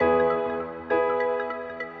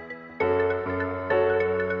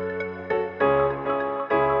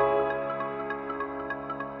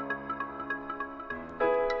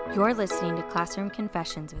You're listening to Classroom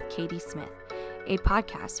Confessions with Katie Smith, a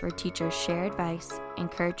podcast where teachers share advice,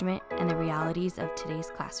 encouragement, and the realities of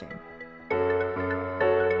today's classroom.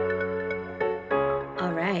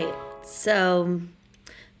 All right, so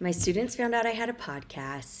my students found out I had a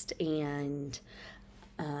podcast, and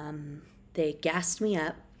they gassed me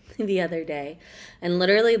up the other day and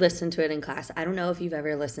literally listened to it in class. I don't know if you've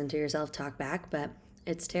ever listened to yourself talk back, but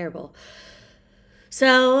it's terrible.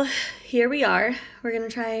 So here we are. We're gonna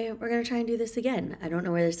try and do this again. I don't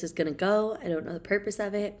know where this is gonna go. I don't know the purpose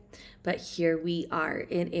of it, but here we are.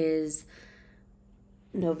 It is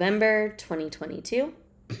November 2022.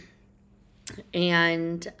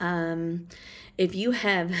 And if you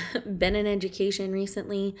have been in education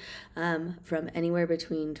recently, from anywhere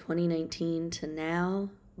between 2019 to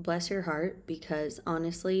now, bless your heart, because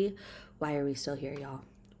honestly, why are we still here, y'all?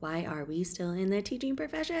 Why are we still in the teaching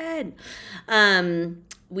profession?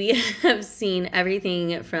 We have seen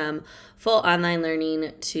everything from full online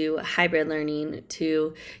learning to hybrid learning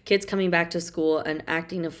to kids coming back to school and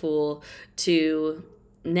acting a fool to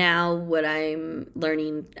now what I'm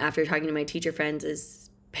learning after talking to my teacher friends is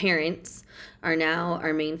parents are now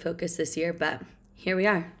our main focus this year. But here we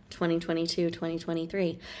are, 2022,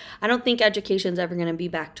 2023. I don't think education's ever going to be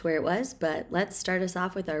back to where it was, but let's start us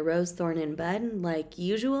off with our rose, thorn, and bud like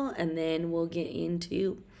usual, and then we'll get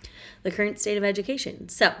into the current state of education.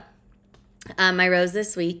 So my rose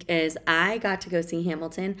this week is I got to go see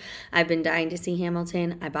Hamilton. I've been dying to see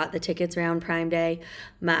Hamilton. I bought the tickets around Prime Day.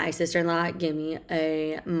 My sister-in-law gave me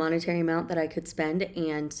a monetary amount that I could spend,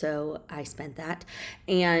 and so I spent that.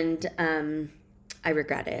 And I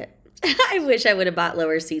regret it. I wish I would have bought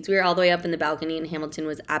lower seats. We were all the way up in the balcony, and Hamilton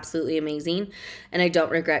was absolutely amazing, and I don't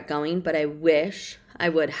regret going, but I wish I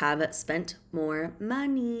would have spent more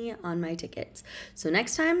money on my tickets. So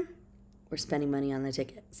next time, we're spending money on the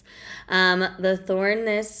tickets. The thorn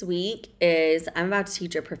this week is I'm about to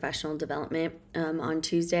teach a professional development on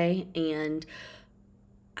Tuesday, and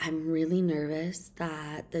I'm really nervous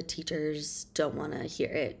that the teachers don't want to hear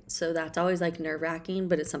it. So that's always like nerve-wracking,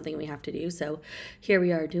 but it's something we have to do. So here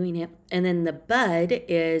we are doing it. And then the bud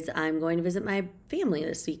is I'm going to visit my family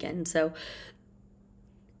this weekend. So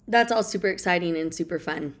that's all super exciting and super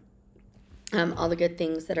fun. All the good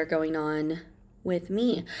things that are going on with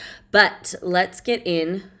me. But let's get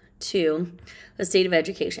into the state of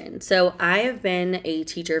education. So I have been a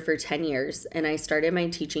teacher for 10 years, and I started my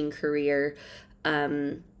teaching career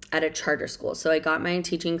at a charter school. So I got my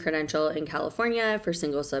teaching credential in California for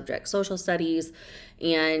single subject social studies,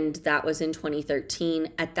 and that was in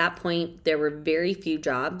 2013. At that point, there were very few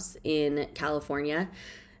jobs in California,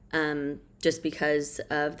 just because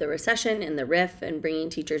of the recession and the RIF and bringing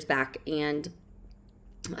teachers back. And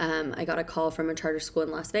I got a call from a charter school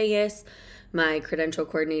in Las Vegas. My credential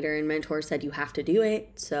coordinator and mentor said, you have to do it.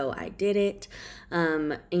 So I did it.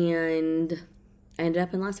 And I ended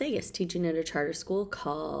up in Las Vegas teaching at a charter school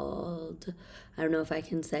called, I don't know if I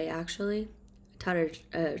can say actually, taught at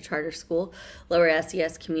a charter school, Lower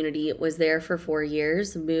SES Community. Was there for 4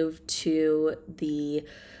 years, moved to the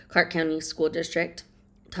Clark County School District,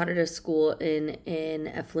 taught at a school in an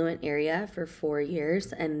affluent area for 4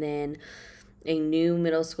 years, and then a new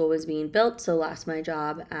middle school was being built, so lost my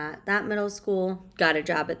job at that middle school, got a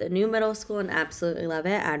job at the new middle school, and absolutely love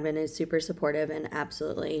it. Admin is super supportive and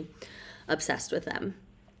absolutely obsessed with them.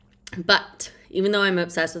 But even though I'm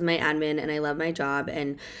obsessed with my admin and I love my job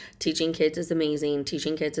and teaching kids is amazing,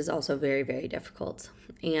 teaching kids is also very, very difficult.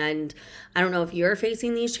 And I don't know if you're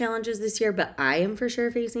facing these challenges this year, but I am for sure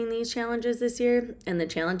facing these challenges this year. And the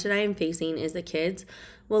challenge that I am facing is the kids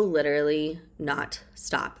will literally not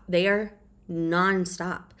stop. They are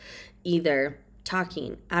nonstop, either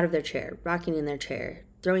talking out of their chair, rocking in their chair,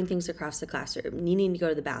 throwing things across the classroom, needing to go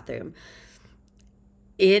to the bathroom.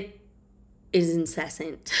 It is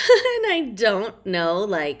incessant. And I don't know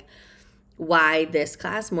why this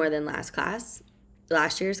class more than last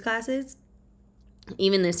year's classes.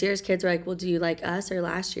 Even this year's kids were like, well, do you like us or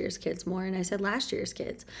last year's kids more? And I said, last year's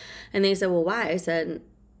kids. And they said, well, why? I said,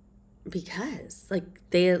 because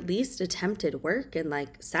they at least attempted work and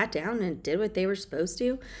sat down and did what they were supposed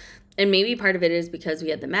to. And maybe part of it is because we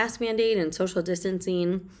had the mask mandate and social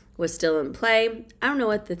distancing was still in play. I don't know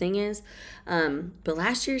what the thing is, but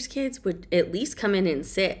last year's kids would at least come in and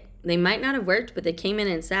sit. They might not have worked, but they came in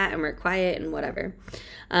and sat and were quiet and whatever.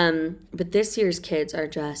 But this year's kids are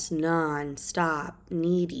just nonstop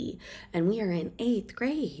needy, and we are in 8th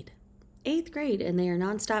grade. 8th grade, and they are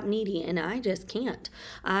nonstop needy, and I just can't.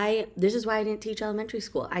 This is why I didn't teach elementary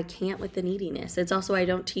school. I can't with the neediness. It's also I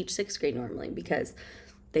don't teach 6th grade normally because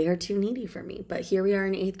they are too needy for me. But here we are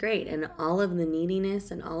in 8th grade, and all of the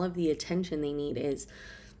neediness and all of the attention they need is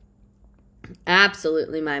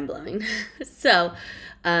Absolutely mind-blowing. So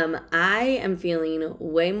I am feeling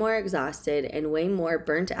way more exhausted and way more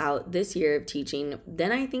burnt out this year of teaching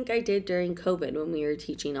than I think I did during COVID when we were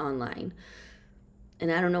teaching online.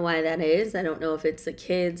 And I don't know why that is. I don't know if it's the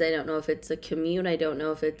kids. I don't know if it's the commute. I don't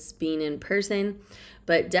know if it's being in person.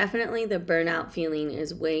 But definitely the burnout feeling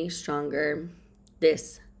is way stronger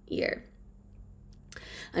this year.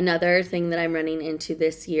 Another thing that I'm running into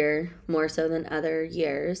this year, more so than other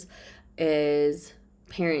years, is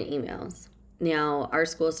parent emails. Now, our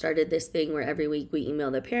school started this thing where every week we email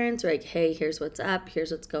the parents, like, hey, here's what's up,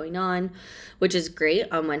 here's what's going on, which is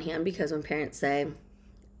great on one hand because when parents say,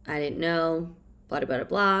 I didn't know, blah, blah, blah,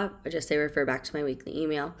 blah, I just say refer back to my weekly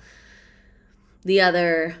email.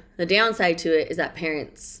 The downside to it is that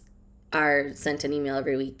parents are sent an email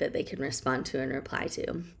every week that they can respond to and reply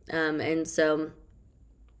to. And so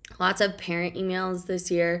lots of parent emails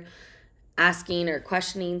this year asking or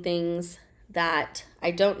questioning things that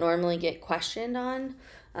I don't normally get questioned on.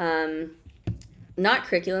 Not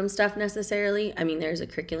curriculum stuff necessarily. I mean, there's a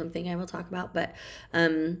curriculum thing I will talk about, but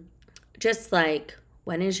just like,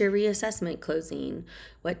 when is your reassessment closing?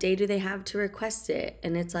 What day do they have to request it?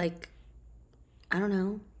 And it's like, I don't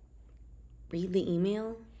know, read the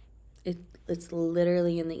email. It's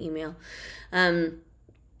literally in the email.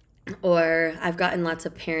 Or I've gotten lots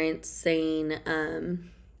of parents saying,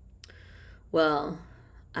 well,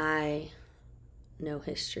 I know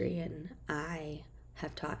history and I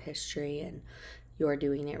have taught history and you're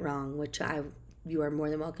doing it wrong, which you are more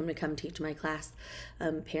than welcome to come teach my class,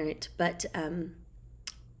 parent. But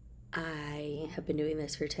I have been doing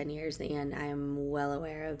this for 10 years and I am well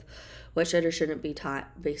aware of what should or shouldn't be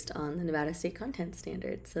taught based on the Nevada State Content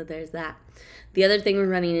Standards. So there's that. The other thing we're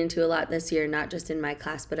running into a lot this year, not just in my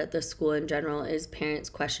class, but at the school in general, is parents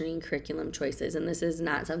questioning curriculum choices. And this is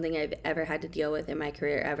not something I've ever had to deal with in my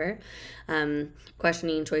career ever.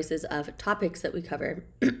 Questioning choices of topics that we cover.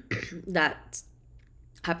 That's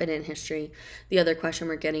happened in history. The other question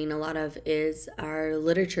we're getting a lot of is our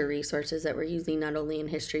literature resources that we're using not only in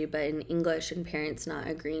history but in English, and parents not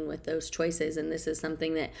agreeing with those choices. And this is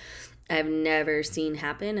something that I've never seen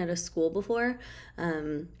happen at a school before.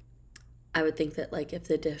 I would think that like if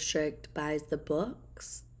the district buys the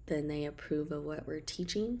books, then they approve of what we're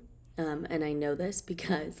teaching. And I know this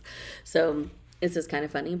because, so this is kind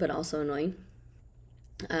of funny but also annoying.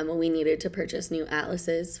 We needed to purchase new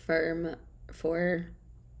atlases for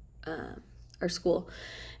our school.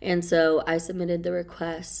 And so I submitted the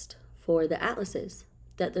request for the atlases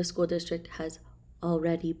that the school district has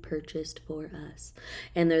already purchased for us.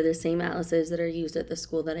 And they're the same atlases that are used at the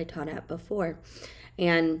school that I taught at before.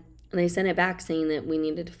 And they sent it back saying that we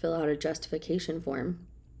needed to fill out a justification form.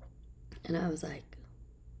 And I was like,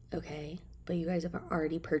 okay, but you guys have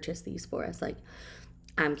already purchased these for us. Like,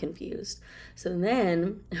 I'm confused. So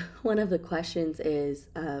then one of the questions is,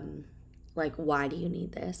 like, why do you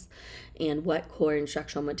need this? And what core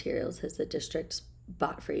instructional materials has the district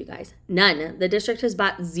bought for you guys? None. The district has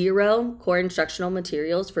bought 0 core instructional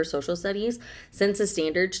materials for social studies since the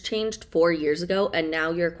standards changed 4 years ago. And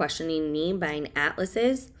now you're questioning me buying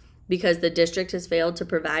atlases because the district has failed to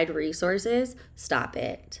provide resources? Stop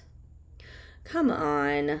it. Come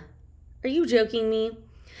on. Are you joking me?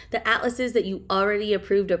 The atlases that you already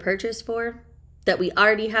approved a purchase for, that we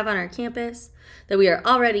already have on our campus, that we are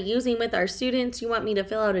already using with our students, you want me to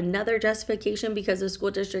fill out another justification because the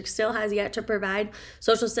school district still has yet to provide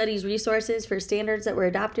social studies resources for standards that were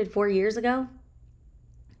adopted 4 years ago?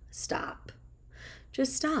 Stop.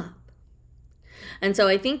 Just stop. And so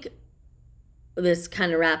I think this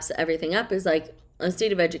kind of wraps everything up, is like the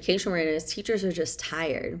state of education we're in is teachers are just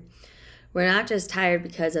tired. We're not just tired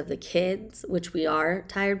because of the kids, which we are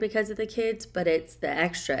tired because of the kids, but it's the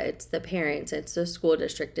extra, it's the parents, it's the school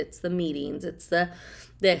district, it's the meetings, it's the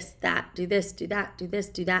this, that, do this, do that, do this,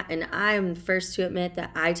 do that. And I'm first to admit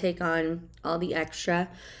that I take on all the extra,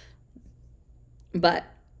 but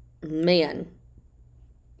man,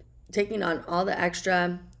 taking on all the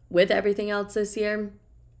extra with everything else this year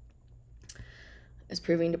is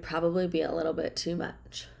proving to probably be a little bit too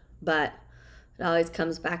much. But it always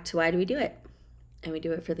comes back to, why do we do it? And we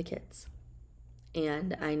do it for the kids.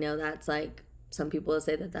 And I know that's like, some people will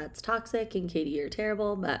say that that's toxic and Katie, you're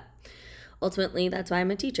terrible, but ultimately that's why I'm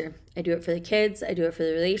a teacher. I do it for the kids, I do it for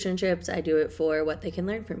the relationships, I do it for what they can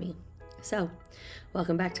learn from me. So,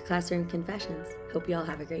 welcome back to Classroom Confessions. Hope you all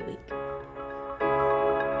have a great week.